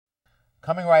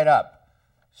Coming right up,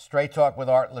 Straight Talk with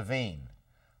Art Levine.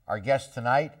 Our guest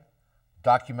tonight,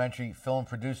 documentary film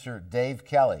producer Dave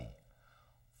Kelly,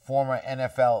 former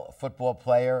NFL football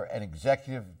player and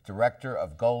executive director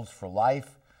of Goals for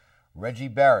Life, Reggie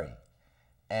Berry,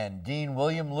 and Dean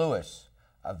William Lewis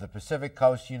of the Pacific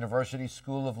Coast University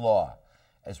School of Law,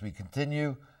 as we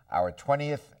continue our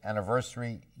 20th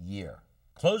anniversary year.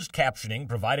 Closed captioning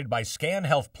provided by Scan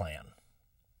Health Plan.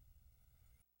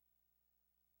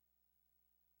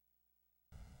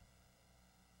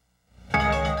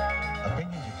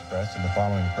 Opinions expressed in the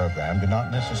following program do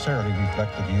not necessarily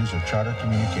reflect the views of Charter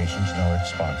Communications nor its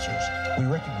sponsors. We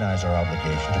recognize our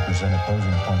obligation to present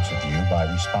opposing points of view by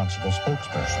responsible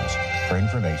spokespersons. For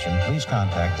information, please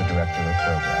contact the director of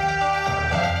program.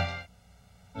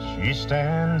 She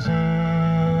stands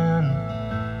in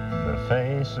the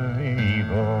face of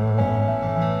evil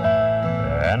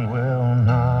and will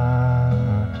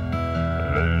not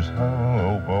lose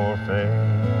hope or faith.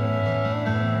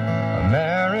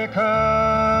 America,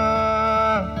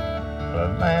 the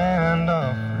land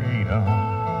of freedom,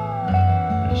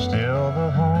 is still the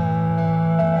home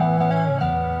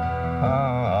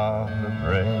of the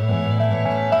brave.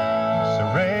 So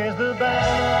raise the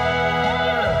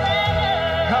banner,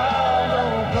 call no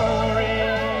glory.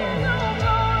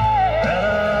 Let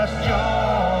us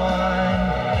join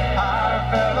our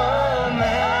fellow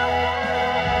man.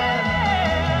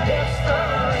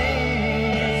 History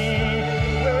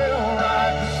will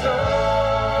write the story.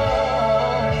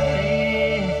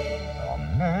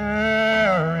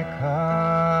 America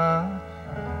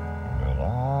will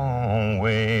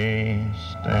always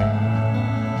stand.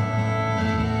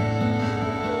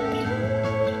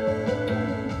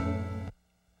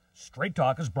 Straight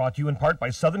Talk is brought to you in part by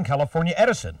Southern California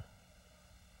Edison.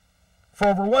 For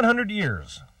over 100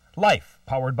 years, life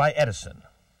powered by Edison.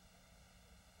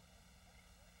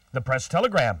 The Press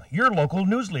Telegram, your local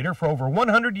news leader for over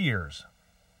 100 years.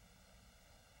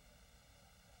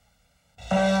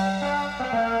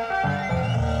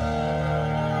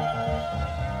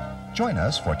 Join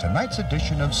us for tonight's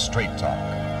edition of Straight Talk.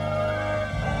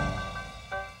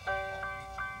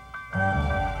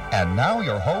 And now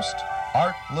your host,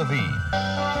 Art Levine.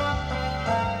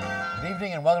 Good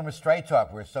evening and welcome to Straight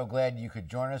Talk. We're so glad you could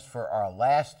join us for our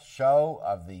last show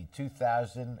of the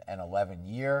 2011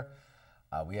 year.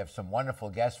 We have some wonderful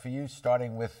guests for you,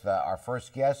 starting with our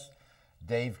first guest,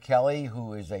 Dave Kelly,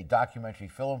 who is a documentary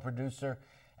film producer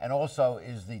and also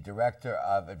is the director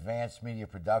of Advanced Media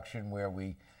Production, where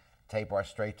we tape our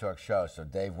Straight Talk show. So,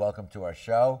 Dave, welcome to our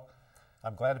show.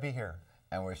 I'm glad to be here.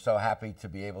 And we're so happy to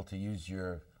be able to use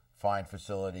your fine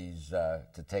facilities to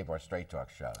tape our Straight Talk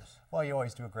shows. Well, you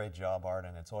always do a great job, Art,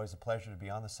 and it's always a pleasure to be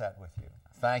on the set with you.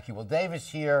 Thank you. Well, Dave is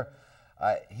here.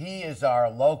 He is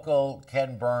our local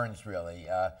Ken Burns, really.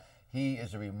 He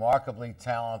is a remarkably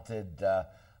talented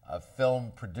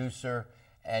film producer,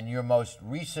 and your most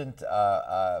recent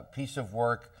piece of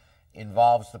work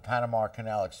involves the Panama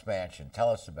Canal expansion. Tell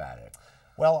us about it.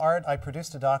 Well, Art, I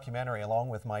produced a documentary along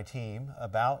with my team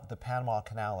about the Panama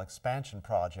Canal expansion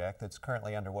project that's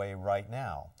currently underway right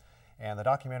now. And the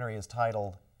documentary is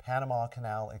titled Panama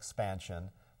Canal Expansion,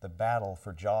 The Battle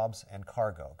for Jobs and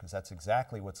Cargo, because that's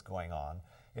exactly what's going on.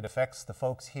 It affects the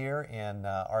folks here in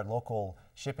our local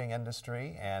shipping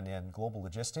industry and in global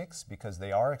logistics, because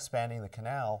they are expanding the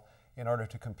canal in order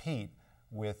to compete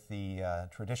with the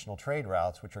traditional trade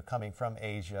routes, which are coming from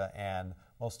Asia, and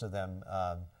most of them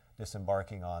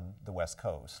disembarking on the West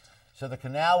Coast. So the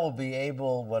canal will be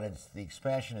able, when the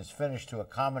expansion is finished, to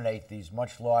accommodate these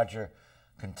much larger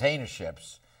container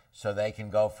ships, so they can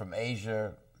go from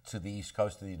Asia to the east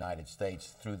coast of the United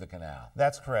States through the canal.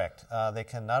 That's correct. They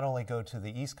can not only go to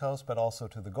the east coast, but also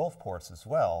to the Gulf ports as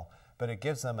well, but it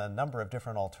gives them a number of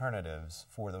different alternatives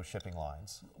for those shipping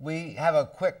lines. We have a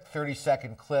quick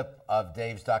 30-second clip of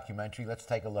Dave's documentary. Let's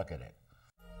take a look at it.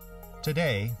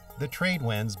 Today, the trade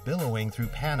winds billowing through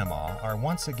Panama are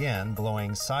once again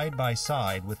blowing side by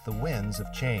side with the winds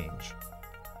of change.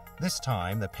 This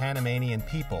time, the Panamanian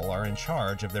people are in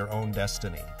charge of their own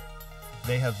destiny.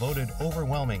 They have voted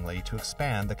overwhelmingly to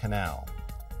expand the canal.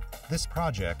 This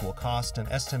project will cost an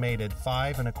estimated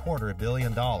 $5.25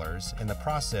 billion in the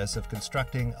process of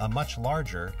constructing a much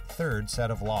larger third set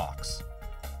of locks.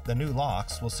 The new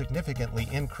locks will significantly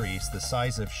increase the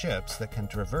size of ships that can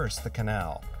traverse the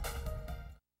canal.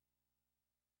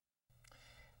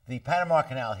 The Panama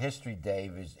Canal history,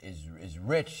 Dave, is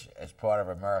rich as part of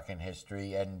American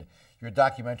history, and your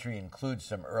documentary includes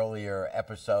some earlier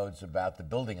episodes about the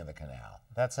building of the canal.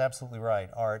 That's absolutely right,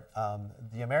 Art.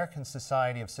 The American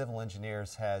Society of Civil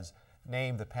Engineers has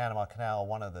named the Panama Canal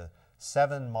one of the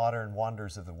 7 modern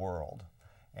wonders of the world.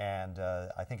 And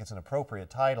I think it's an appropriate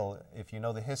title. If you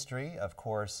know the history, of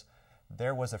course,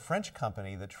 there was a French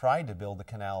company that tried to build the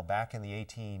canal back in the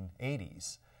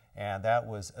 1880s, and that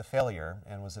was a failure,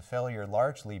 and was a failure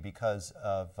largely because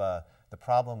of the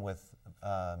problem with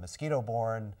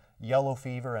mosquito-borne yellow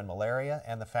fever and malaria,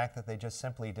 and the fact that they just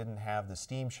simply didn't have the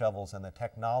steam shovels and the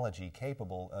technology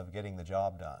capable of getting the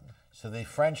job done. So the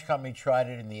French company tried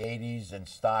it in the 80s and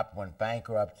stopped, went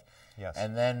bankrupt. Yes.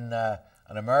 And then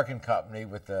an American company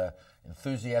with the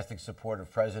enthusiastic support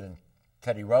of President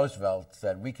Teddy Roosevelt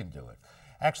said, we can do it.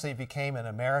 Actually, it became an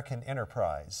American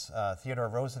enterprise. Theodore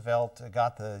Roosevelt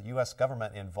got the U.S.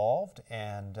 government involved,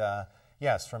 and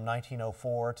yes, from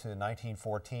 1904 to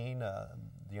 1914, the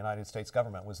United States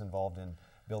government was involved in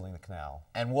building the canal.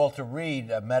 And Walter Reed,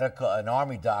 an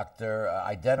Army doctor,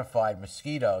 identified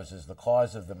mosquitoes as the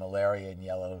cause of the malaria and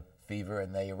yellow fever,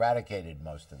 and they eradicated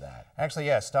most of that. Actually,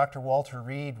 yes, Dr. Walter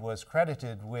Reed was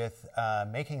credited with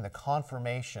making the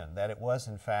confirmation that it was,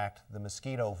 in fact, the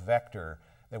mosquito vector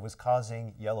that was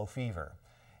causing yellow fever.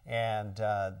 And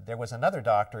there was another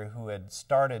doctor who had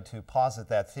started to posit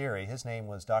that theory. His name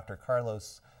was Dr.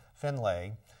 Carlos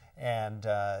Finlay, and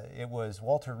it was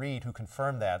Walter Reed who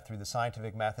confirmed that through the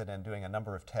scientific method and doing a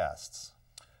number of tests.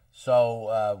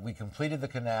 So we completed the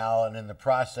canal, and in the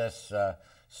process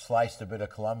sliced a bit of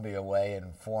Colombia away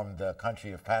and formed the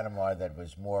country of Panama that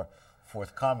was more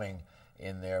forthcoming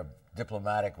in their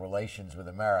diplomatic relations with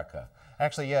America.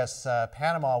 Actually, yes,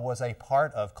 Panama was a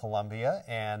part of Colombia,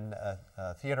 and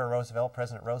Theodore Roosevelt,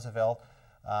 President Roosevelt,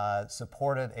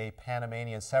 supported a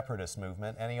Panamanian separatist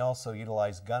movement, and he also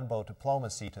utilized gunboat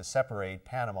diplomacy to separate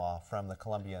Panama from the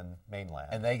Colombian mainland.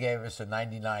 And they gave us a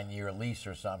 99-year lease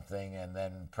or something, and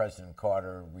then President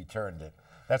Carter returned it.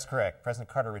 That's correct. President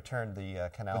Carter returned the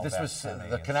canal But this back was to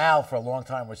the the canal for a long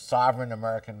time was sovereign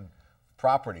American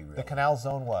property, really. The canal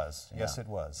zone was. Yes, it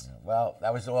was. Yeah. Well,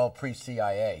 that was all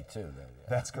pre-CIA, too.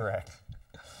 That's correct.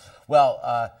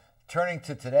 Well, turning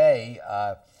to today,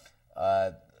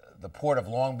 the port of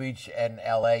Long Beach and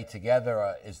L.A.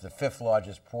 together is the 5th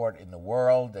largest port in the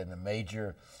world, and the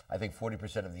major, I think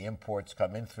 40% of the imports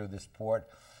come in through this port.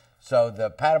 So the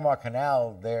Panama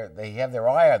Canal, they have their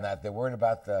eye on that. They're worried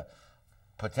about the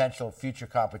potential future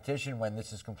competition when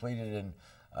this is completed in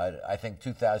I think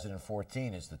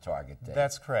 2014 is the target date.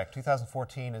 That's correct.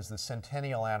 2014 is the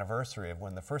centennial anniversary of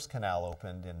when the first canal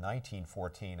opened in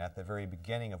 1914 at the very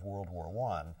beginning of World War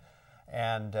I.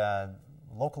 And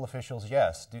local officials,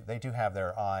 yes, they do have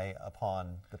their eye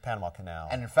upon the Panama Canal.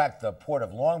 And in fact, the Port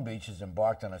of Long Beach has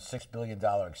embarked on a $6 billion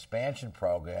expansion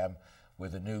program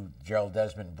with a new Gerald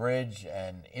Desmond Bridge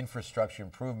and infrastructure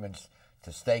improvements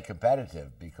to stay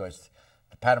competitive, because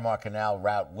the Panama Canal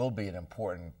route will be an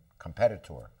important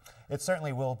competitor. It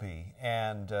certainly will be,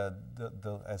 and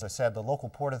as I said, the local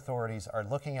port authorities are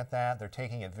looking at that. They're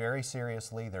taking it very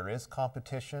seriously. There is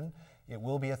competition. It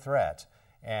will be a threat,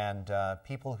 and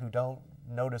people who don't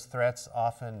notice threats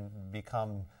often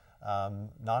become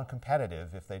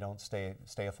non-competitive if they don't stay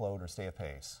afloat or stay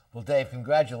apace. Well, Dave,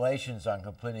 congratulations on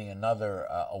completing another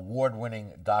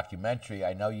award-winning documentary.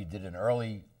 I know you did an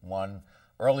earlier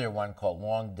one called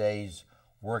Long Days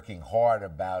Working Hard,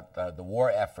 about the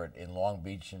war effort in Long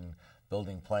Beach and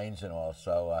building planes and all.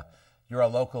 So you're a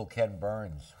local Ken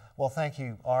Burns. Well, thank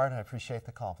you, Art. I appreciate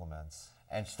the compliments.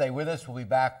 And stay with us. We'll be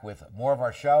back with more of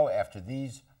our show after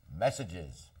these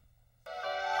messages.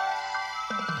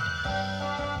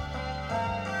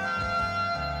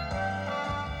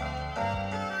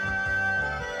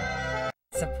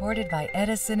 Supported by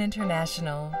Edison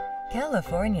International.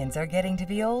 Californians are getting to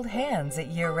be old hands at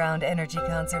year-round energy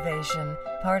conservation,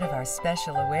 part of our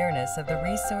special awareness of the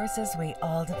resources we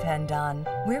all depend on.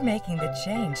 We're making the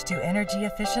change to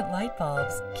energy-efficient light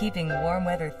bulbs, keeping warm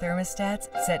weather thermostats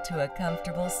set to a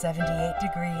comfortable 78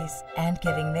 degrees, and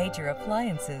giving major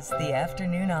appliances the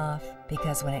afternoon off.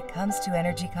 Because when it comes to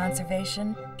energy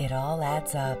conservation, it all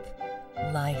adds up.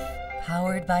 Life,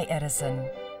 powered by Edison.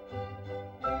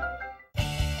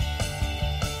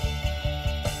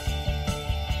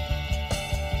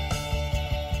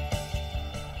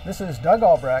 This is Doug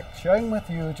Albrecht sharing with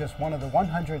you just one of the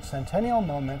 100 centennial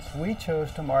moments we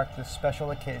chose to mark this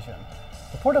special occasion.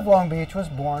 The Port of Long Beach was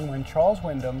born when Charles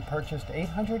Wyndham purchased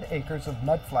 800 acres of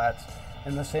mudflats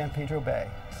in the San Pedro Bay,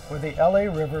 where the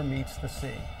LA River meets the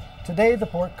sea. Today, the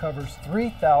port covers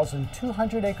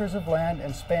 3,200 acres of land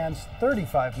and spans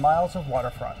 35 miles of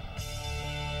waterfront.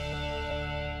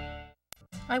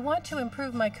 I want to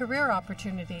improve my career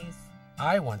opportunities.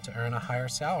 I want to earn a higher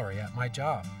salary at my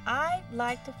job. I'd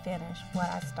like to finish what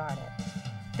I started.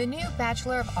 The new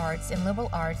Bachelor of Arts in Liberal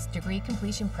Arts degree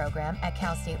completion program at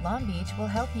Cal State Long Beach will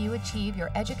help you achieve your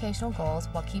educational goals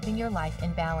while keeping your life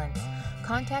in balance.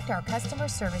 Contact our customer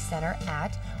service center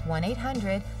at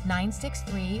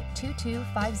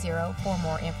 1-800-963-2250 for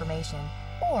more information,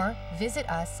 or visit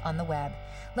us on the web.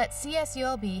 Let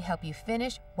CSULB help you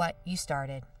finish what you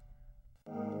started.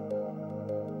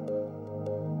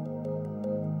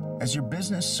 As your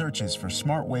business searches for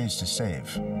smart ways to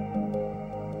save,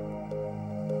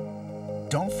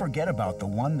 don't forget about the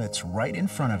one that's right in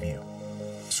front of you.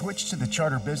 Switch to the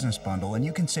Charter Business Bundle and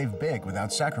you can save big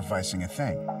without sacrificing a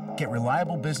thing. Get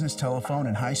reliable business telephone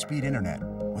and high-speed internet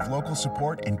with local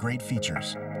support and great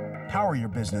features. Power your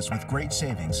business with great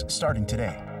savings starting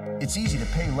today. It's easy to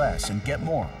pay less and get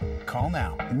more. Call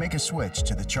now and make a switch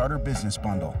to the Charter Business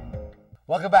Bundle.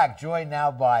 Welcome back. Joined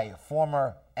now by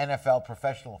former NFL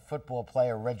professional football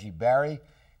player Reggie Berry.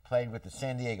 Played with the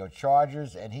San Diego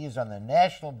Chargers, and he is on the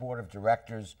National Board of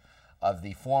Directors of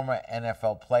the former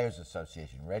NFL Players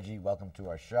Association. Reggie, welcome to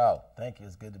our show. Thank you.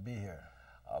 It's good to be here.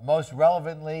 Most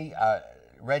relevantly,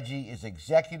 Reggie is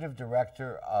executive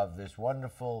director of this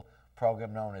wonderful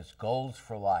program known as Goals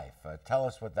for Life. Tell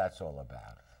us what that's all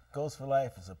about. Goals for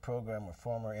Life is a program where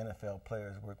former NFL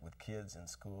players work with kids in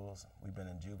schools. We've been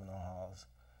in juvenile halls,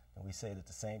 and we say that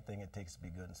the same thing it takes to be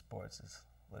good in sports is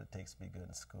what it takes to be good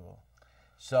in school.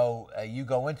 So you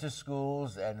go into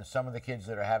schools, and some of the kids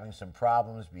that are having some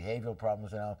problems, behavioral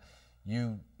problems,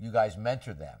 you guys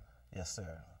mentor them. Yes,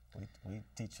 sir. We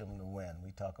teach them to win.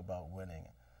 We talk about winning.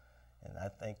 And I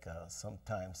think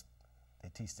sometimes they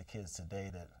teach the kids today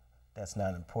that that's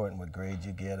not important what grade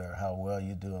you get or how well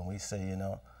you do. And we say, you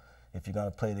know, if you're going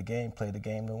to play the game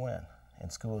to win.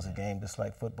 And school is a game just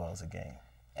like football is a game.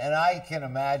 And I can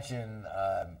imagine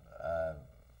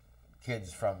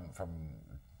kids from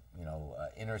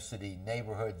inner city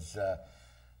neighborhoods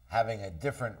having a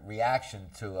different reaction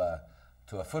to a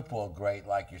football great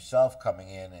like yourself coming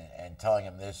in and telling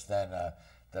them this than a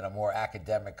more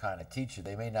academic kind of teacher.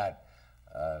 They may not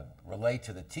relate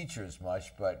to the teacher as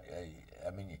much, but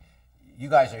I mean, you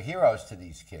guys are heroes to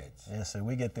these kids. Yes, sir.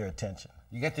 We get their attention.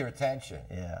 You get their attention.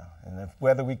 Yeah, and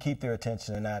whether we keep their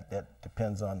attention or not, that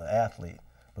depends on the athlete,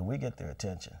 but we get their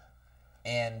attention.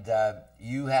 And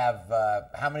you have,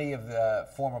 how many of the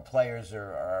former players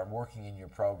are working in your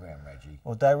program, Reggie?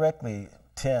 Well, directly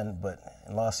 10, but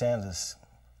in Los Angeles,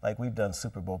 like we've done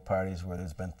Super Bowl parties where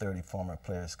there's been 30 former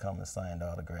players come and signed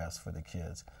autographs for the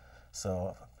kids.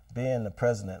 So being the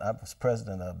president, I was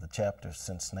president of the chapter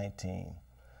since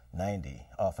 1990,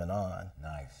 off and on.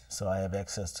 Nice. So I have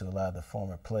access to a lot of the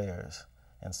former players.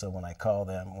 And so when I call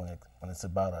them, when it's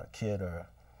about a kid or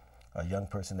a young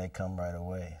person, they come right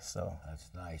away. So that's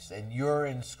nice. And you're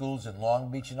in schools in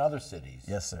Long Beach and other cities?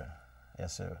 Yes, sir.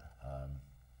 Yes, sir.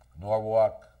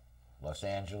 Norwalk, Los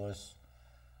Angeles.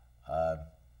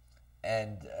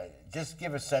 And just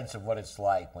give a sense of what it's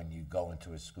like when you go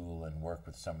into a school and work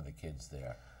with some of the kids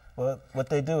there. Well, what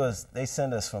they do is they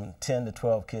send us from 10 to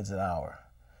 12 kids an hour,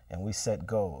 and we set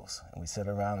goals, and we sit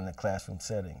around in the classroom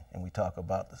setting, and we talk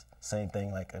about the same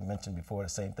thing, like I mentioned before, the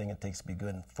same thing it takes to be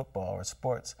good in football or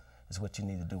sports is what you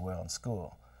need to do well in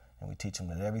school. And we teach them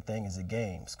that everything is a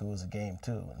game. School is a game,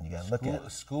 too, and you got to look at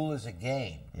it. School is a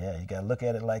game. Yeah, you got to look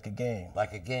at it like a game.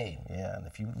 Like a game. Yeah, and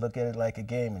if you look at it like a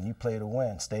game and you play to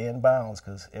win, stay in bounds,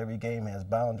 because every game has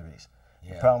boundaries.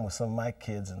 Yeah. The problem with some of my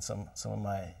kids and some of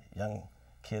my young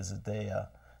kids is they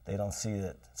don't see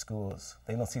that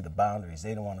they don't see the boundaries.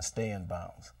 They don't want to stay in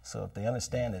bounds. So if they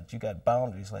understand that you got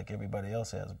boundaries like everybody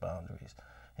else has boundaries,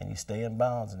 and you stay in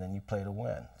bounds and then you play to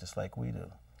win, just like we do.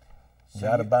 So you're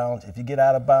out of bounds. If you get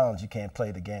out of bounds, you can't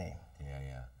play the game. Yeah,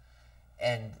 yeah.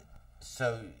 And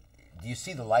so do you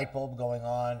see the light bulb going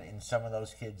on in some of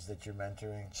those kids that you're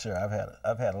mentoring? Sure.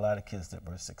 I've had a lot of kids that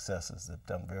were successes that have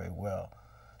done very well.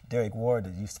 Derek Ward,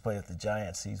 that used to play at the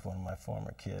Giants, he's one of my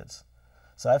former kids.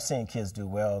 So I've seen kids do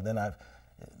well. Then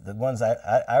the ones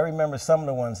I remember some of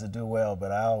the ones that do well,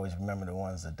 but I always remember the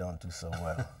ones that don't do so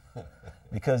well.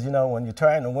 Because, you know, when you're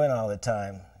trying to win all the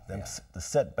time, the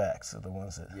setbacks are the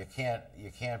ones that you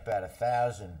can't bat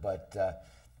 1,000. But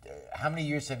how many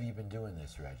years have you been doing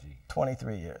this, Reggie?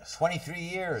 23 years. 23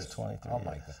 years. 23 oh years.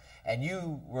 My God! And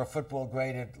you were a football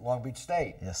great at Long Beach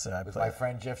State. Yes, sir. With my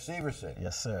friend Jeff Severson.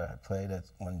 Yes, sir. I played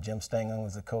when Jim Stengel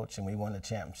was the coach, and we won the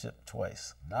championship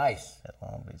twice. Nice. At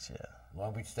Long Beach, yeah.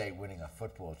 Long Beach State winning a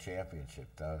football championship,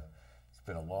 though. It's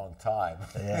been a long time.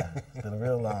 Yeah, it's been a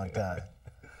real long time.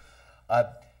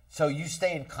 So you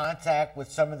stay in contact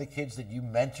with some of the kids that you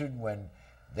mentored when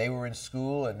they were in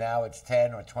school, and now it's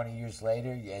 10 or 20 years later,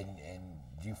 and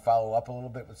do you follow up a little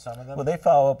bit with some of them? Well, they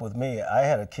follow up with me. I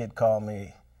had a kid call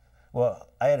me Well,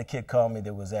 I had a kid call me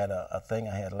that was at a thing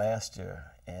I had last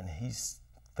year, and he's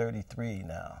 33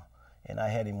 now, and I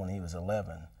had him when he was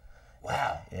 11.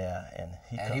 Wow. Yeah,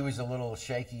 and he was a little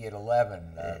shaky at 11,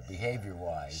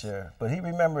 behavior-wise. Sure, but he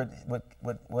remembered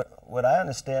what I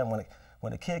understand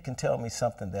when a kid can tell me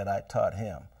something that I taught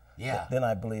him. Yeah. Then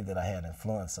I believe that I had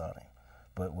influence on him.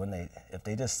 But if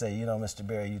they just say, you know, Mr.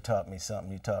 Berry, you taught me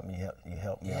something, you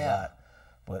helped me a lot.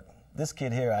 But this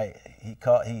kid here, he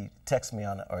texted me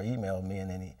or emailed me, and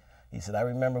then he said, I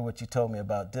remember what you told me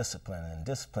about discipline. And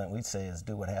discipline, we'd say, is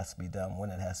do what has to be done when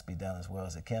it has to be done as well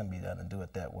as it can be done, and do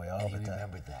it that way all the time. He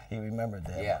remembered that. He remembered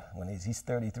that. Yeah. When he's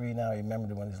 33 now, he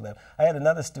remembered it when he was 11. I had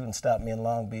another student stop me in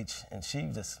Long Beach, and she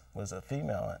just was a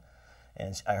female.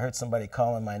 And I heard somebody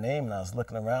calling my name, and I was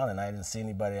looking around, and I didn't see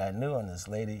anybody I knew. And this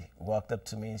lady walked up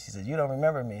to me, and she said, you don't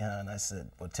remember me, huh? And I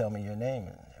said, well, tell me your name.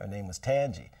 And her name was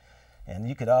Tangi. And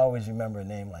you could always remember a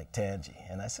name like Tangi.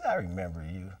 And I said, I remember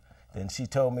you. Then she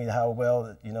told me how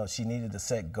well, you know, she needed to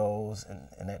set goals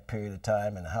in that period of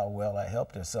time, and how well I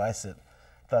helped her. So I said,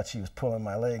 thought she was pulling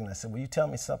my leg, and I said, will you tell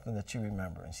me something that you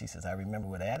remember? And she says, I remember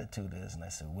what attitude is. And I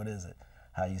said, what is it?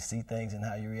 How you see things and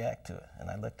how you react to it. And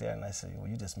I looked at her and I said, well,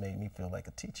 you just made me feel like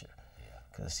a teacher.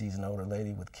 Because she's an older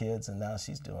lady with kids, and now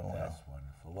she's doing well. That's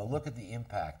wonderful. Well, look at the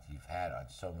impact you've had on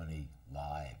so many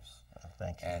lives.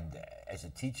 Thank you. And as a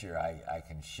teacher, I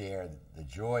can share the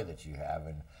joy that you have,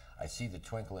 and I see the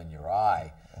twinkle in your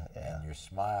eye and your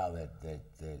smile that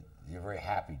you're very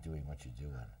happy doing what you're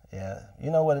doing. Yeah.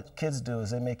 You know what kids do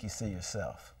is they make you see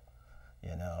yourself,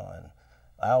 you know, and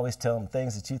I always tell them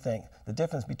things that you think. The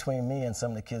difference between me and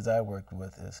some of the kids I worked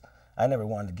with is I never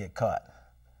wanted to get caught,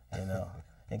 you know.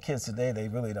 And kids today, they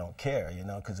really don't care, you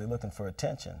know, because they're looking for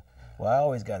attention. Well, I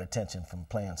always got attention from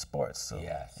playing sports, so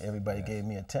everybody gave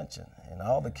me attention. And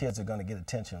all the kids are going to get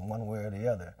attention one way or the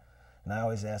other. And I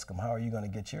always ask them, how are you going to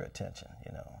get your attention?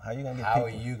 You know, how are you going to get How are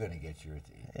you going to get your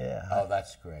attention? Yeah. Oh,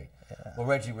 that's great. Yeah. Well,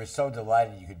 Reggie, we're so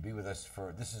delighted you could be with us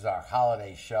this is our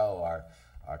holiday show,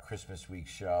 our Christmas week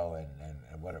show,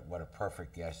 and what a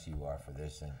perfect guest you are for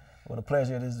this. And what a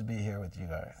pleasure it is to be here with you,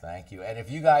 Art. Thank you. And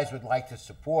if you guys would like to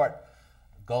support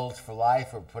Goals for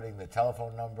Life, we're putting the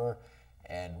telephone number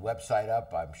and website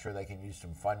up. I'm sure they can use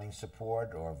some funding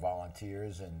support or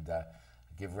volunteers, and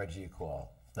give Reggie a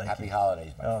call. Happy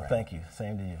holidays, my friend. Oh, thank you.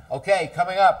 Same to you. Okay,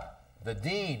 coming up, the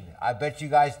Dean. I bet you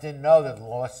guys didn't know that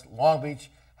Long Beach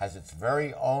has its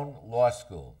very own law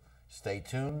school. Stay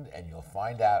tuned, and you'll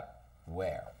find out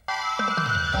where.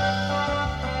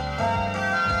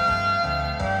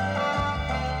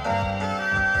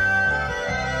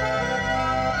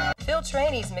 Phil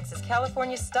Trainees mixes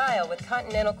California style with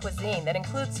continental cuisine that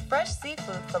includes fresh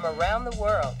seafood from around the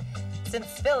world. Since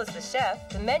Phil is the chef,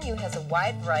 the menu has a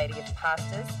wide variety of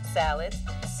pastas, salads,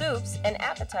 soups, and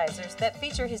appetizers that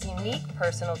feature his unique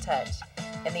personal touch.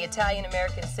 And the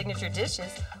Italian-American signature dishes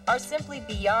are simply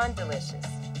beyond delicious.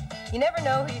 You never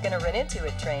know who you're going to run into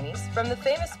at Trainees, from the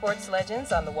famous sports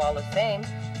legends on the Wall of Fame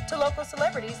to local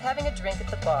celebrities having a drink at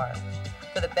the bar.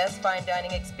 For the best fine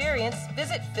dining experience,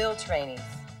 visit Phil Trainees.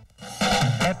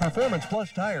 At Performance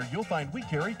Plus Tire, you'll find we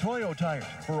carry Toyo tires.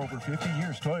 For over 50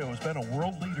 years, Toyo has been a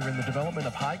world leader in the development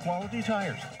of high-quality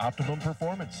tires. Optimum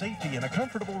performance, safety, and a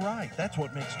comfortable ride. That's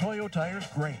what makes Toyo tires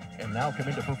great. And now come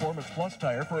into Performance Plus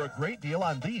Tire for a great deal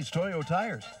on these Toyo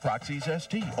tires. Proxys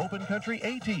ST, Open Country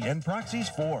AT, and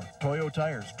Proxys 4. Toyo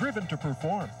tires, driven to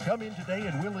perform. Come in today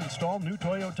and we'll install new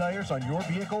Toyo tires on your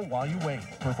vehicle while you wait.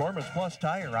 Performance Plus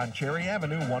Tire on Cherry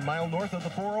Avenue, 1 mile north of the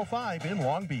 405 in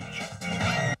Long Beach.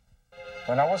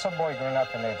 When I was a boy growing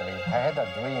up in Italy, I had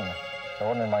a dream to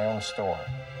own my own store.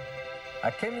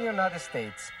 I came to the United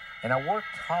States and I worked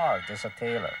hard as a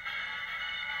tailor.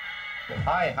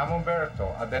 Hi, I'm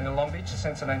Umberto. I've been in Long Beach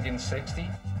since 1960,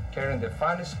 carrying the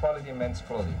finest quality men's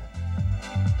clothing.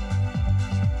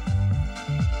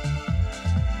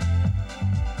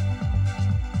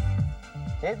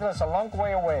 It was a long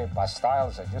way away, but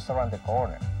styles are just around the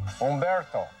corner.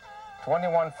 Umberto,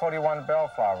 2141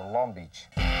 Bellflower, Long Beach.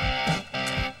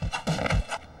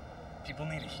 People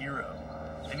need a hero.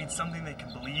 They need something they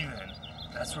can believe in.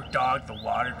 That's where Dog the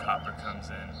Water Copper comes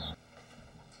in.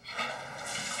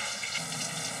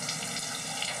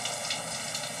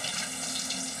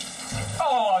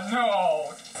 Oh,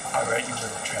 no! All right, you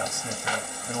little trail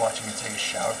sniffer. Been watching you take a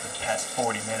shower for the past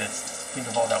 40 minutes. Think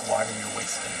of all that water you're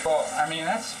wasting. Well, I mean,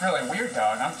 that's really weird,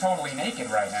 Dog. I'm totally naked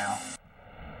right now.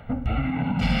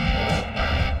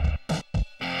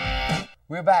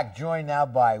 We're back, joined now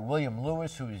by William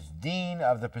Lewis, who is Dean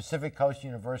of the Pacific Coast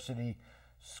University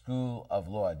School of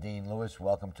Law. Dean Lewis,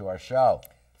 welcome to our show.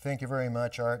 Thank you very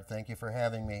much, Art. Thank you for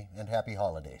having me, and happy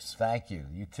holidays. Thank you.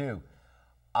 You too.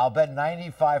 I'll bet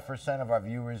 95% of our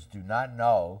viewers do not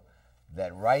know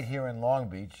that right here in Long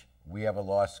Beach, we have a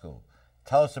law school.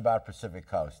 Tell us about Pacific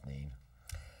Coast, Neen.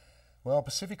 Well,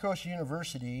 Pacific Coast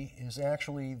University is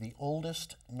actually the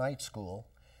oldest night school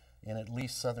in at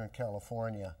least Southern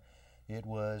California. It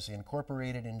was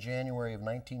incorporated in January of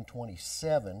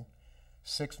 1927,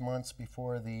 6 months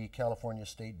before the California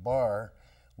State Bar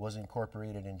was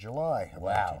incorporated in July of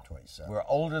 1927. We're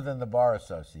older than the Bar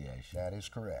Association. That is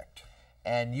correct.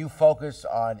 And you focus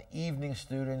on evening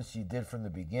students. You did from the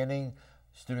beginning,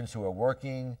 students who are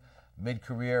working,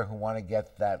 mid-career, who want to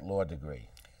get that law degree.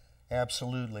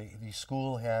 Absolutely. The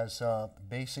school has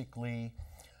basically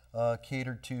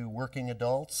catered to working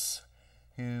adults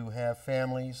who have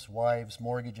families, wives,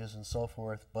 mortgages, and so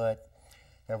forth, but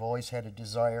have always had a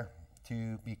desire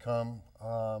to become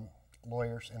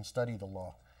lawyers and study the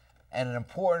law. And an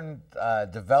important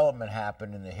development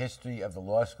happened in the history of the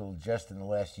law school just in the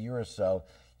last year or so.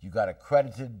 You got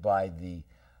accredited by the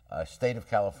state of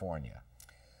California.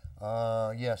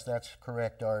 Yes, that's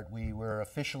correct, Art. We were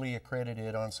officially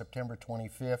accredited on September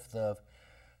 25th of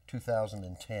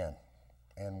 2010,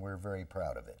 and we're very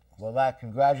proud of it. Well,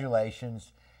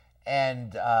 congratulations.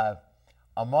 And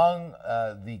among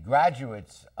the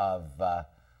graduates of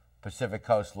Pacific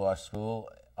Coast Law School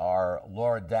are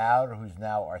Laura Dowd, who's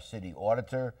now our city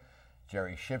auditor,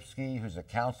 Jerry Shipsky, who's a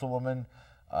councilwoman,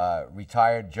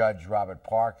 retired Judge Robert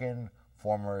Parkin,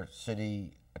 former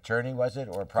city attorney, was it?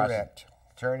 Or Correct.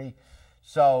 Attorney.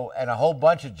 So, and a whole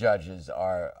bunch of judges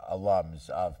are alums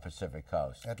of Pacific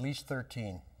Coast. At least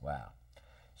 13. Wow.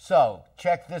 So,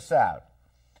 check this out.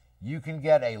 You can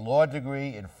get a law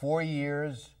degree in 4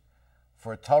 years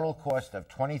for a total cost of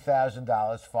 $20,000,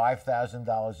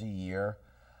 $5,000 a year,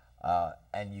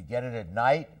 and you get it at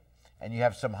night, and you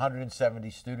have some 170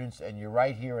 students, and you're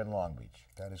right here in Long Beach.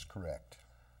 That is correct.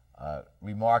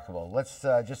 Remarkable. Let's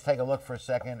just take a look for a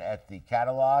second at the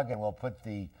catalog, and we'll put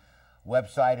the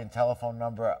website and telephone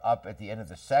number up at the end of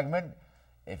the segment.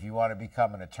 If you want to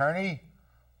become an attorney,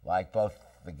 like both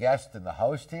the guest and the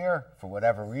host here, for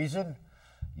whatever reason,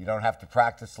 you don't have to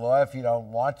practice law if you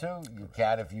don't want to. You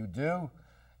can if you do.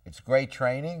 It's great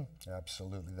training.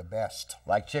 Absolutely, the best.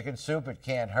 Like chicken soup, it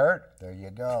can't hurt. There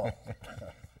you go.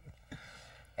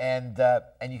 And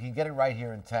you can get it right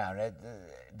here in town. It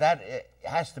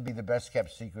has to be the best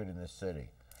kept secret in this city.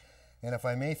 And if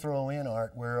I may throw in,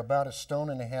 Art, we're about a 1.5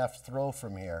 stone throw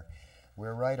from here.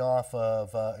 We're right off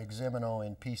of Eximino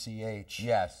and PCH.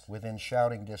 Yes. Within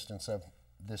shouting distance of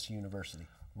this university.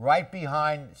 Right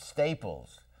behind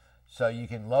Staples. So you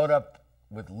can load up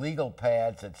with legal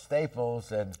pads at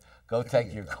Staples and go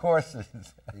take your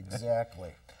courses. Exactly.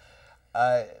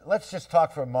 Let's just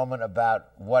talk for a moment about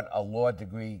what a law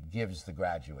degree gives the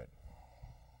graduate.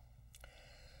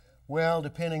 Well,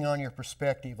 depending on your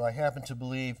perspective, I happen to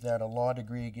believe that a law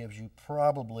degree gives you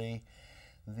probably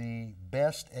the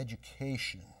best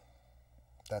education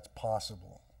that's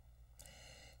possible.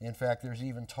 In fact, there's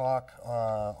even talk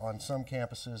on some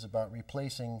campuses about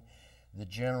replacing the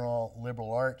general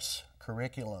liberal arts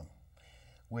curriculum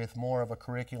with more of a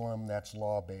curriculum that's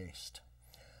law-based.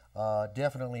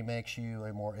 Definitely makes you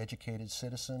a more educated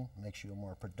citizen, makes you a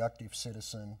more productive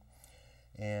citizen,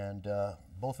 and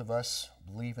both of us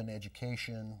believe in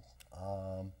education.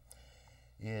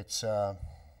 It's a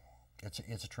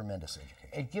tremendous education.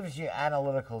 It gives you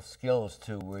analytical skills,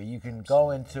 too, where you can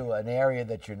go into an area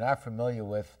that you're not familiar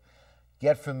with,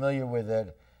 get familiar with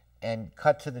it, and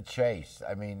cut to the chase.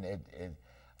 I mean,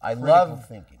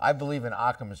 I believe in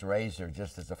Occam's razor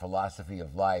just as a philosophy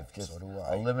of life, just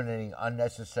eliminating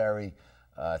unnecessary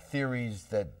theories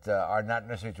that are not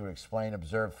necessary to explain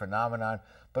observed phenomenon,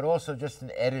 but also just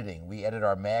in editing. We edit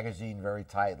our magazine very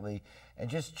tightly and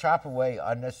just chop away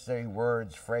unnecessary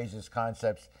words, phrases,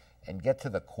 concepts, and get to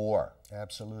the core.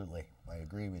 Absolutely. I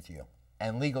agree with you.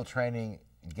 And legal training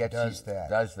does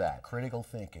that. Critical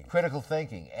thinking. Critical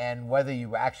thinking. And whether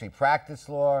you actually practice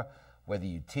law, whether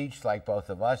you teach like both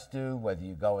of us do, whether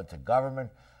you go into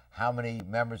government, how many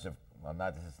members of, well,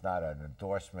 this is not an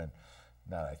endorsement,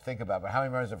 now that I think about it, but how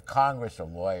many members of Congress are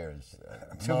lawyers?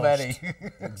 Too many.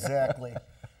 Exactly.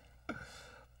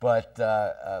 But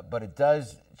it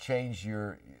does change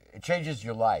it changes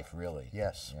your life, really.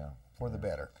 Yes, for the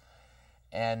better.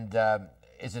 And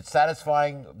is it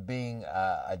satisfying being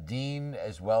a dean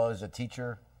as well as a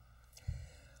teacher?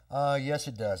 Yes,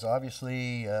 it does.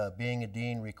 Obviously, being a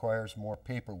dean requires more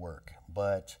paperwork,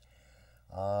 but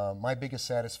my biggest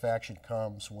satisfaction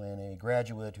comes when a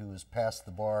graduate who has passed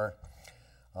the bar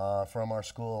from our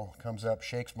school comes up,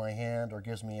 shakes my hand, or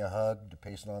gives me a hug,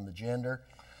 based on the gender,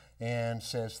 and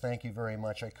says, thank you very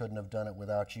much. I couldn't have done it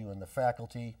without you and the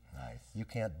faculty. Nice. You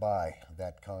can't buy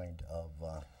that kind of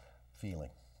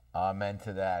feeling. Amen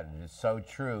to that. It is so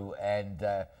true. And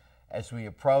as we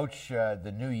approach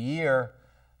the new year,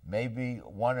 maybe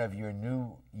one of your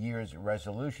New Year's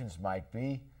resolutions might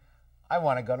be, I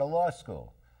want to go to law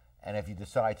school. And if you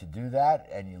decide to do that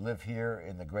and you live here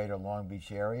in the greater Long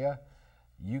Beach area,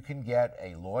 you can get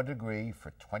a law degree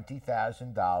for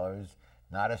 $20,000,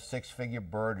 not a six-figure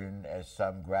burden as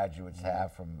some graduates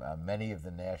have from many of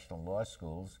the national law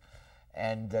schools,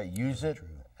 and use it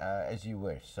as you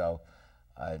wish. So,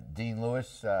 Dean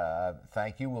Lewis,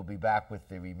 thank you. We'll be back with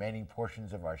the remaining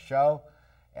portions of our show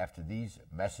after these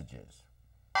messages.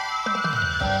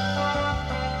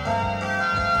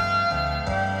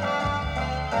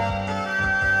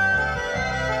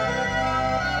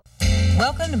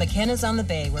 Welcome to McKenna's on the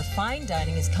Bay, where fine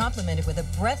dining is complemented with a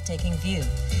breathtaking view.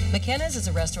 McKenna's is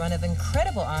a restaurant of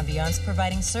incredible ambiance,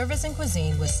 providing service and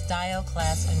cuisine with style,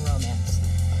 class, and romance.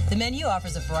 The menu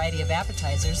offers a variety of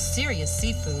appetizers, serious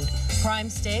seafood, prime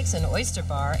steaks, an oyster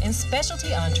bar, and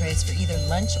specialty entrees for either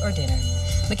lunch or dinner.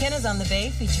 McKenna's on the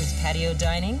Bay features patio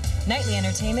dining, nightly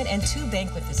entertainment, and 2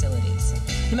 banquet facilities.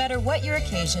 No matter what your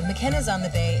occasion, McKenna's on the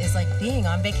Bay is like being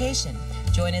on vacation.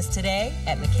 Join us today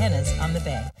at McKenna's on the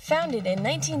Bay. Founded in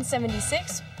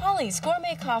 1976, Polly's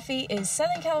Gourmet Coffee is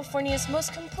Southern California's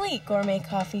most complete gourmet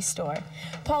coffee store.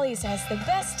 Polly's has the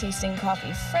best tasting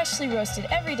coffee, freshly roasted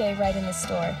every day right in the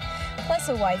store, plus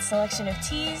a wide selection of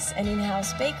teas, an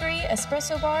in-house bakery,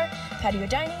 espresso bar, patio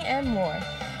dining, and more.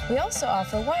 We also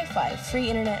offer Wi-Fi, free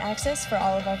internet access for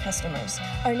all of our customers.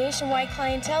 Our nationwide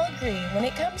clientele agree, when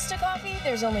it comes to coffee,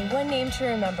 there's only one name to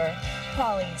remember,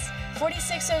 Polly's.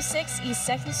 4606 East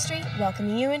 2nd Street,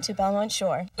 welcoming you into Belmont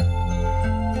Shore.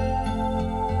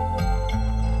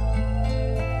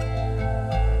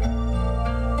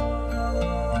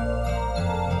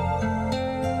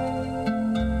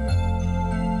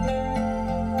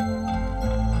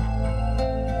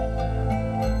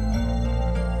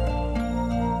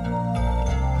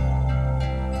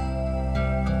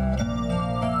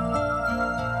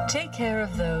 Take care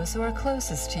of those who are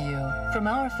closest to you, from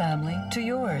our family to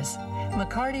yours.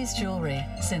 McCarty's Jewelry,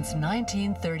 since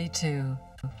 1932.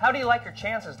 How do you like your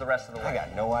chances the rest of the way? I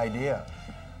got no idea.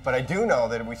 But I do know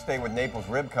that if we stay with Naples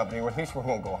Rib Company, at least we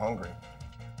won't go hungry.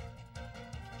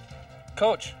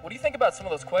 Coach, what do you think about some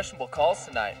of those questionable calls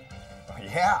tonight? Oh,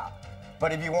 yeah.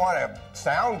 But if you want a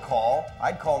sound call,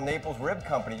 I'd call Naples Rib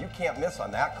Company. You can't miss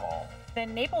on that call.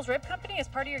 Then Naples Rib Company is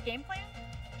part of your game plan?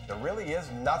 There really is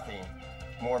nothing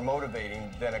more motivating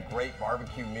than a great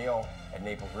barbecue meal at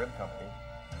Naples Rib Company.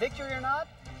 Victory or not,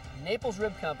 Naples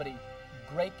Rib Company,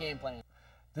 great game plan.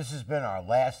 This has been our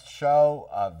last show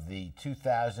of the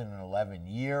 2011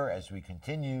 year as we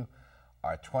continue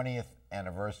our 20th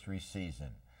anniversary season.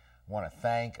 I want to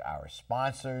thank our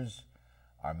sponsors,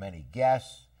 our many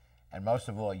guests, and most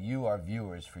of all you, our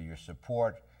viewers, for your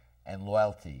support and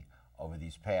loyalty over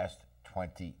these past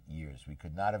 20 years. We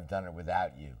could not have done it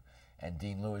without you. And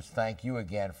Dean Lewis, thank you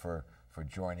again for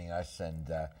joining us and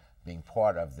being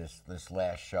part of this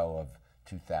last show of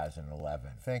 2011.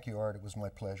 Thank you, Art. It was my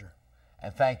pleasure.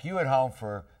 And thank you at home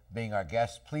for being our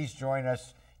guests. Please join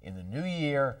us in the new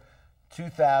year,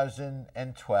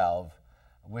 2012,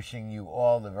 wishing you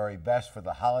all the very best for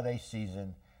the holiday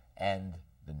season and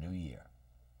the new year.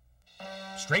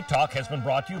 Straight Talk has been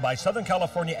brought to you by Southern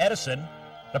California Edison,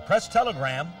 the Press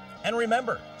Telegram, and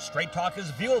remember, Straight Talk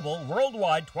is viewable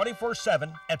worldwide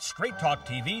 24/7 at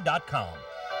straighttalktv.com.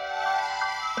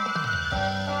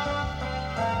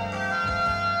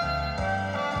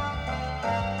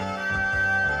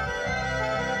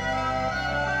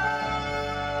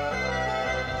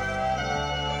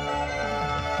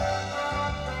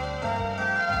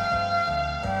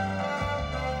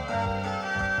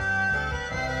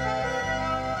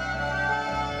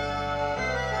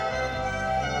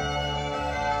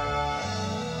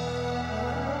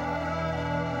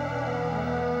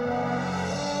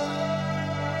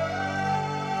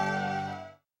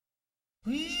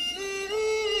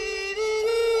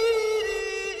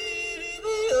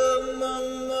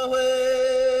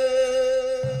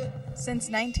 Since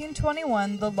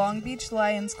 1921, the Long Beach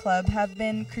Lions Club have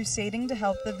been crusading to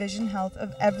help the vision health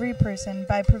of every person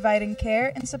by providing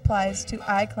care and supplies to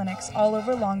eye clinics all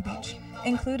over Long Beach,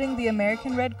 including the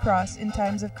American Red Cross in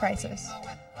times of crisis.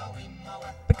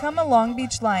 Become a Long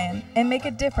Beach Lion and make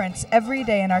a difference every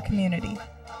day in our community.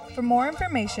 For more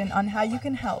information on how you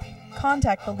can help,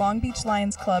 contact the Long Beach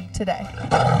Lions Club today.